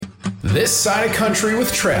This Side of Country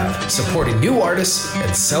with Trav, supporting new artists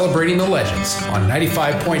and celebrating the legends on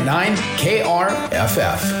 95.9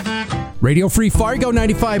 KRFF. Radio Free Fargo,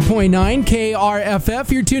 95.9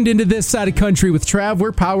 KRFF. You're tuned into This Side of Country with Trav.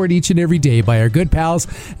 We're powered each and every day by our good pals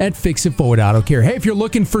at Fix It Forward Auto Care. Hey, if you're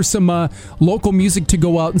looking for some local music to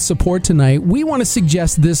go out and support tonight, we want to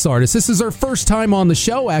suggest this artist. This is her first time on the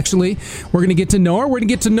show, actually. We're going to get to know her. We're going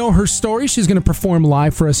to get to know her story. She's going to perform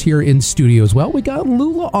live for us here in studio as well. We got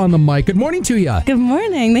Lula on the mic. Good morning to you. Good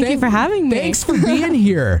morning. Thank you for having me. Thanks for being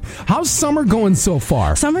here. How's summer going so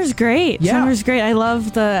far? Summer's great. Yeah. Summer's great. I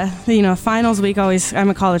love the, finals week always, I'm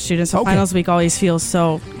a college student, so finals week always feels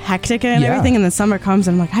so hectic and everything, and then summer comes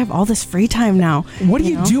and I'm like, I have all this free time now. What do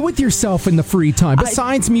you do with yourself in the free time,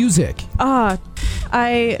 besides music?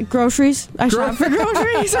 Groceries. I shop for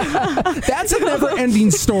groceries. That's a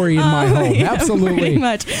never-ending story in my home. Yeah, absolutely. Pretty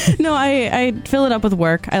much. No, I fill it up with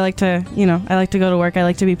work. I like to go to work. I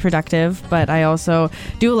like to be productive, but I also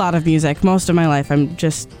do a lot of music. Most of my life, I'm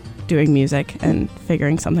just doing music and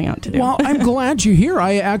figuring something out to do. Well, I'm glad you're here.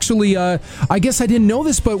 I actually, I guess I didn't know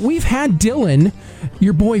this, but we've had Dylan,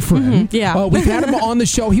 your boyfriend. Mm-hmm. Yeah. We've had him on the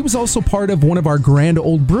show. He was also part of one of our grand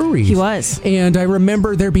old breweries. He was. And I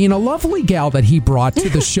remember there being a lovely gal that he brought to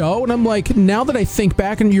the show. And I'm like, now that I think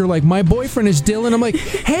back and you're like, my boyfriend is Dylan, I'm like,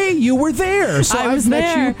 hey, you were there. So I've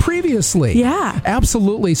met you previously. Yeah.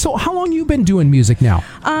 Absolutely. So how long you been doing music now?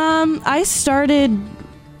 I started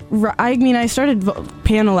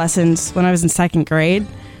piano lessons when I was in second grade.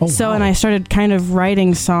 And I started kind of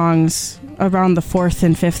writing songs around the 4th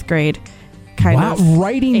and 5th grade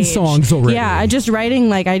writing age. Songs already. Yeah, I just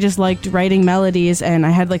liked writing melodies, and I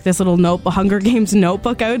had like this little Hunger Games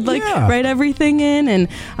notebook I would write everything in, and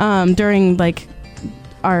during like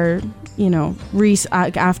our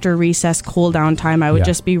after recess cool down time, I would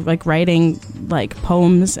just be like writing like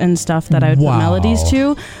poems and stuff that I would put melodies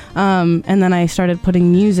to. And then I started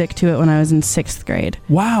putting music to it when I was in 6th grade.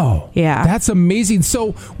 Wow. Yeah. That's amazing.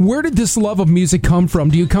 So where did this love of music come from?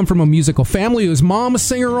 Do you come from a musical family? Was mom a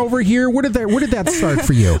singer over here? Where did that start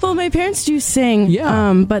for you? Well, my parents do sing.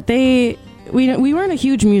 Yeah. But we weren't a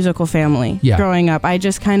huge musical family growing up. I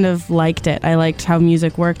just kind of liked it. I liked how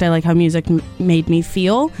music worked. I liked how music made me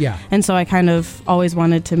feel. Yeah. And so I kind of always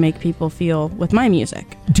wanted to make people feel with my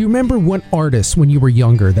music. Do you remember what artist when you were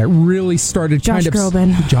younger that really started Josh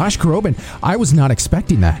Groban. Josh Groban. I was not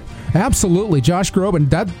expecting that. Absolutely. Josh Groban,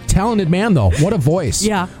 that talented man, though. What a voice.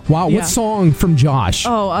 Yeah. Wow. What song from Josh?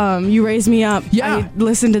 You Raise Me Up. Yeah. I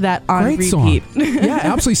listened to that on Great repeat. Song. Yeah,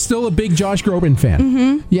 absolutely. Still a big Josh Groban fan.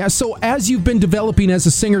 Mm-hmm. Yeah. So as you've been developing as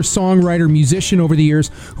a singer, songwriter, musician over the years,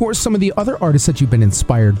 who are some of the other artists that you've been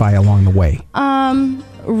inspired by along the way?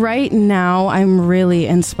 Right now, I'm really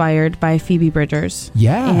inspired by Phoebe Bridgers.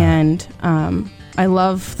 Yeah. And I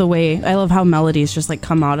love how melodies just like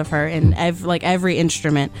come out of her in every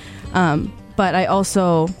instrument. But I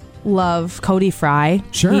also love Cody Fry.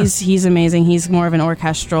 Sure. He's amazing. He's more of an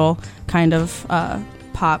orchestral kind of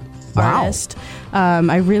pop artist.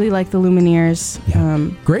 I really like the Lumineers. Yeah.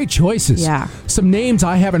 Great choices. Yeah. Some names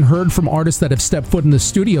I haven't heard from artists that have stepped foot in the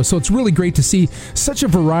studio, so it's really great to see such a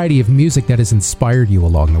variety of music that has inspired you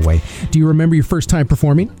along the way. Do you remember your first time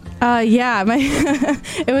performing? Yeah.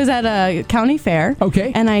 It was at a county fair.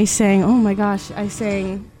 Okay. And I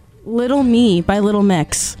sang Little Me by Little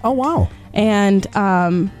Mix. Oh, wow. And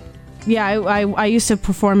I used to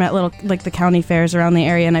perform at the county fairs around the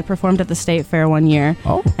area, and I performed at the state fair one year.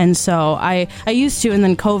 Oh. And so I used to, and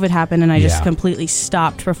then COVID happened, and I just completely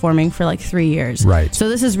stopped performing for like 3 years. Right. So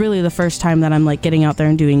this is really the first time that I'm like getting out there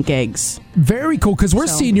and doing gigs. Very cool, because we're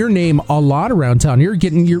seeing your name a lot around town.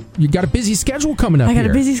 You got a busy schedule coming up. I got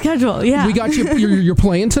a busy schedule. Yeah. We got you. You're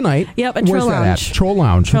playing tonight. Yep. At Where's Troll that Lounge. At? Troll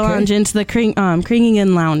Lounge. Troll Lounge into the Kringing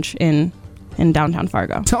Inn Lounge in downtown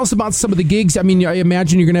Fargo. Tell us about some of the gigs. I mean, I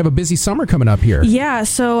imagine you're going to have a busy summer coming up here. Yeah,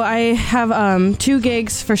 so I have 2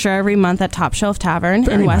 gigs for sure every month at Top Shelf Tavern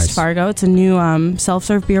in West Fargo. It's a new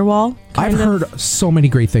self-serve beer wall. I've heard so many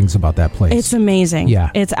great things about that place. It's amazing.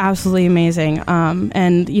 Yeah. It's absolutely amazing.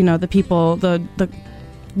 And, the people, the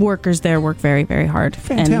workers there work very, very hard.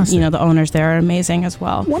 Fantastic. And, the owners there are amazing as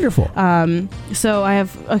well. Wonderful. So I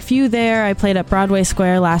have a few there. I played at Broadway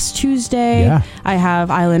Square last Tuesday. Yeah. I have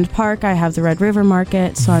Island Park. I have the Red River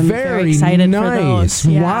Market. So I'm very excited for those.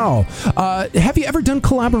 Yeah. Wow. Have you ever done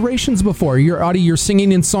collaborations before? You're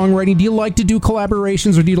singing and songwriting. Do you like to do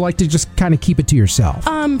collaborations, or do you like to just kind of keep it to yourself?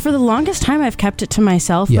 For the longest time, I've kept it to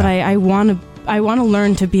myself, but I want to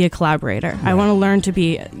learn to be a collaborator. Right. I want to learn to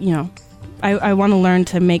be, I want to learn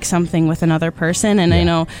to make something with another person. And I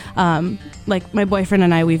know, like my boyfriend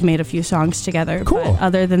and I, we've made a few songs together. Cool. But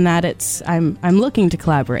other than that, I'm looking to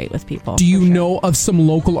collaborate with people. Do you know of some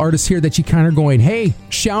local artists here that you kind of going, hey,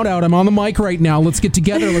 shout out, I'm on the mic right now. Let's get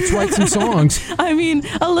together. Let's write some songs. I mean,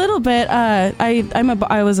 a little bit.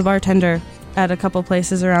 I was a bartender at a couple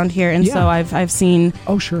places around here, and so I've seen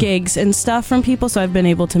gigs and stuff from people, so I've been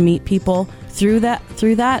able to meet people through that.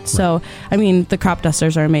 Right. So I mean, the Crop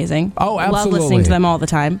Dusters are amazing. Oh, absolutely. Love listening to them all the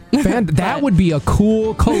time. That would be a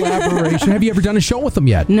cool collaboration. Have you ever done a show with them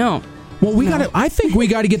yet? No. Well, I think we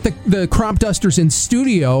got to get the Crop Dusters in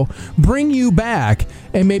studio, bring you back,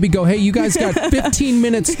 and maybe go, hey, you guys got 15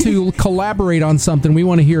 minutes to collaborate on something. We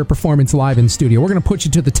want to hear a performance live in studio. We're going to put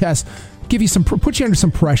you to the test, put you under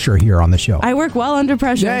some pressure here on the show. I work well under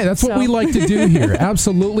pressure. Yeah, that's what we like to do here.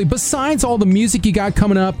 Absolutely. Besides all the music you got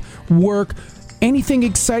coming up, work, anything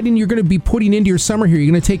exciting you're going to be putting into your summer here?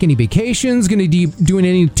 You're going to take any vacations? Going to be doing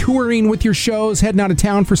any touring with your shows? Heading out of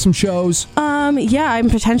town for some shows? Yeah, I'm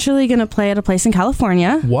potentially going to play at a place in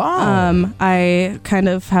California. Wow. I kind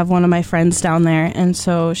of have one of my friends down there, and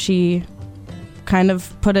so she kind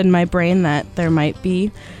of put in my brain that there might be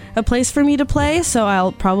a place for me to play, so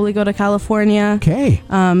I'll probably go to California. Okay.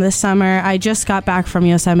 This summer. I just got back from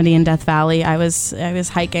Yosemite and Death Valley. I was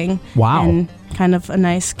hiking. Wow. And kind of a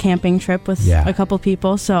nice camping trip with a couple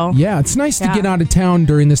people. So yeah, it's nice to get out of town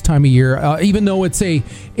during this time of year. Even though it's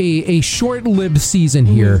a short-lived season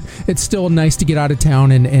here, it's still nice to get out of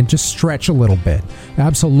town and just stretch a little bit.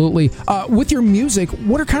 Absolutely. With your music,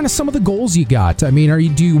 what are kind of some of the goals you got? I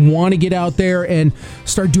mean, do you want to get out there and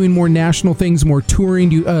start doing more national things, more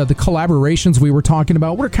touring? The collaborations we were talking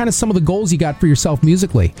about. What are kind of some of the goals you got for yourself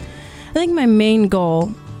musically? I think my main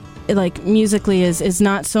goal, like musically, is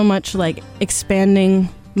not so much like expanding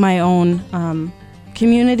my own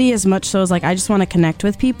community as much so as like I just want to connect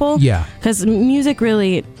with people. Yeah. Because music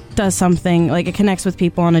really does something, like it connects with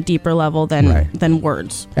people on a deeper level than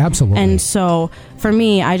words. Absolutely. And so for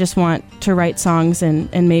me, I just want to write songs and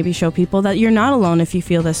maybe show people that you're not alone if you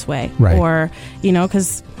feel this way. Right. Or,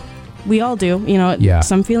 because we all do,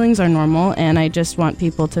 some feelings are normal, and I just want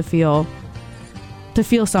people to feel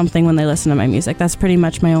something when they listen to my music. That's pretty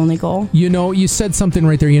much my only goal. You said something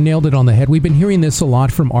right there. You nailed it on the head. We've been hearing this a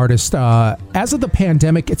lot from artists. As of the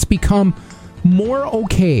pandemic, it's become more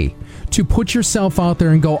okay to put yourself out there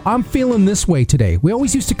and go, I'm feeling this way today. We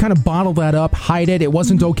always used to kind of bottle that up, hide it. It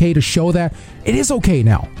wasn't okay to show that. It is okay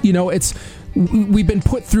now. We've been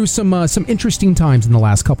put through some interesting times in the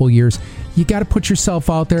last couple of years. You got to put yourself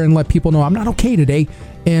out there and let people know I'm not okay today.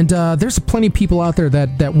 And there's plenty of people out there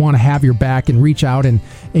that want to have your back and reach out and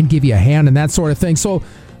give you a hand and that sort of thing. So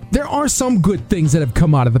there are some good things that have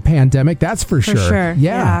come out of the pandemic. That's for sure. For sure.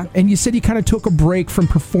 Yeah. And you said you kind of took a break from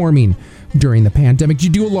performing during the pandemic. Did you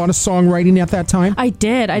do a lot of songwriting at that time? I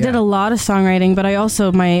did. I did a lot of songwriting, but I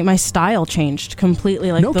also my style changed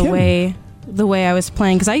completely. Like the way I was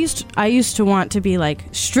playing, because I used to want to be like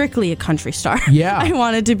strictly a country star. Yeah. I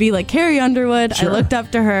wanted to be like Carrie Underwood. Sure. I looked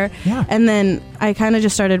up to her. Yeah. And then I kind of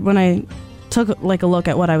just started, when I took like a look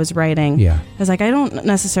at what I was writing, I was like, I don't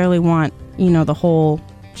necessarily want, the whole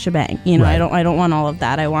shebang. Right. I don't want all of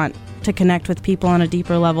that. I want to connect with people on a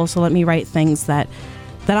deeper level. So let me write things that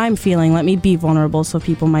I'm feeling. Let me be vulnerable, so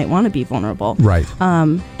people might want to be vulnerable. Right.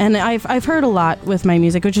 And I've heard a lot with my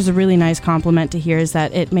music, which is a really nice compliment to hear, is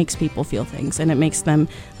that it makes people feel things, and it makes them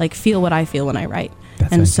like feel what I feel when I write.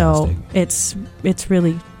 That's and fantastic. So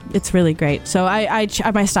it's really great. So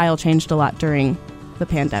my style changed a lot during the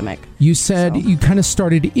pandemic. You said you kind of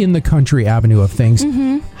started in the country avenue of things.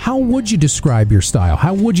 Mm-hmm. How would you describe your style?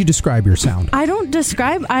 How would you describe your sound? I don't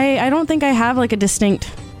think I have like a distinct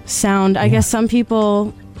sound. I guess some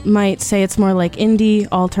people might say it's more like indie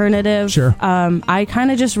alternative. Sure. I kind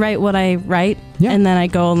of just write what I write, and then I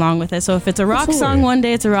go along with it. So if it's a rock song one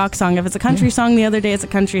day, it's a rock song. If it's a country song the other day, it's a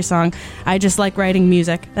country song. I just like writing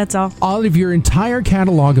music. That's all. Out of your entire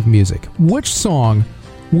catalog of music, which song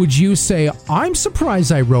would you say, I'm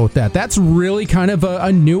surprised I wrote that? That's really kind of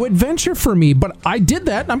a new adventure for me, but I did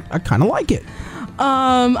that and I kind of like it.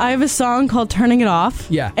 I have a song called Turning It Off.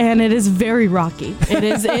 Yeah. And it is very rocky.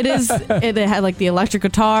 It had like the electric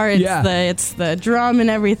guitar, it's the drum and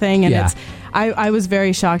everything, and I was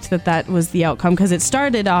very shocked that was the outcome, because it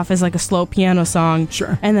started off as like a slow piano song.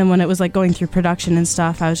 Sure. And then when it was like going through production and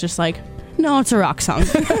stuff, I was just like, no, it's a rock song.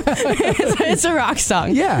 It's a rock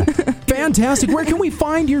song. Yeah. Fantastic. Where can we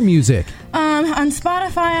find your music? On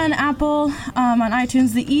Spotify, on Apple, on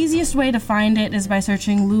iTunes. The easiest way to find it is by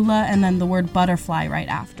searching Lula and then the word butterfly right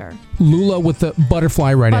after. Lula with the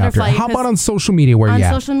butterfly right after. How about on social media? Where you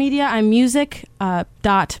at? On social media, I'm music.by.lula.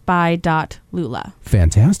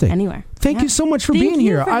 Fantastic. Anywhere. Thank you so much for Thank being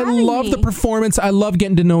you here. for I having love me. the performance. I love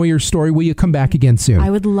getting to know your story. Will you come back again soon? I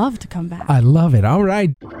would love to come back. I love it. All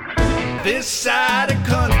right. This side of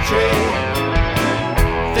country.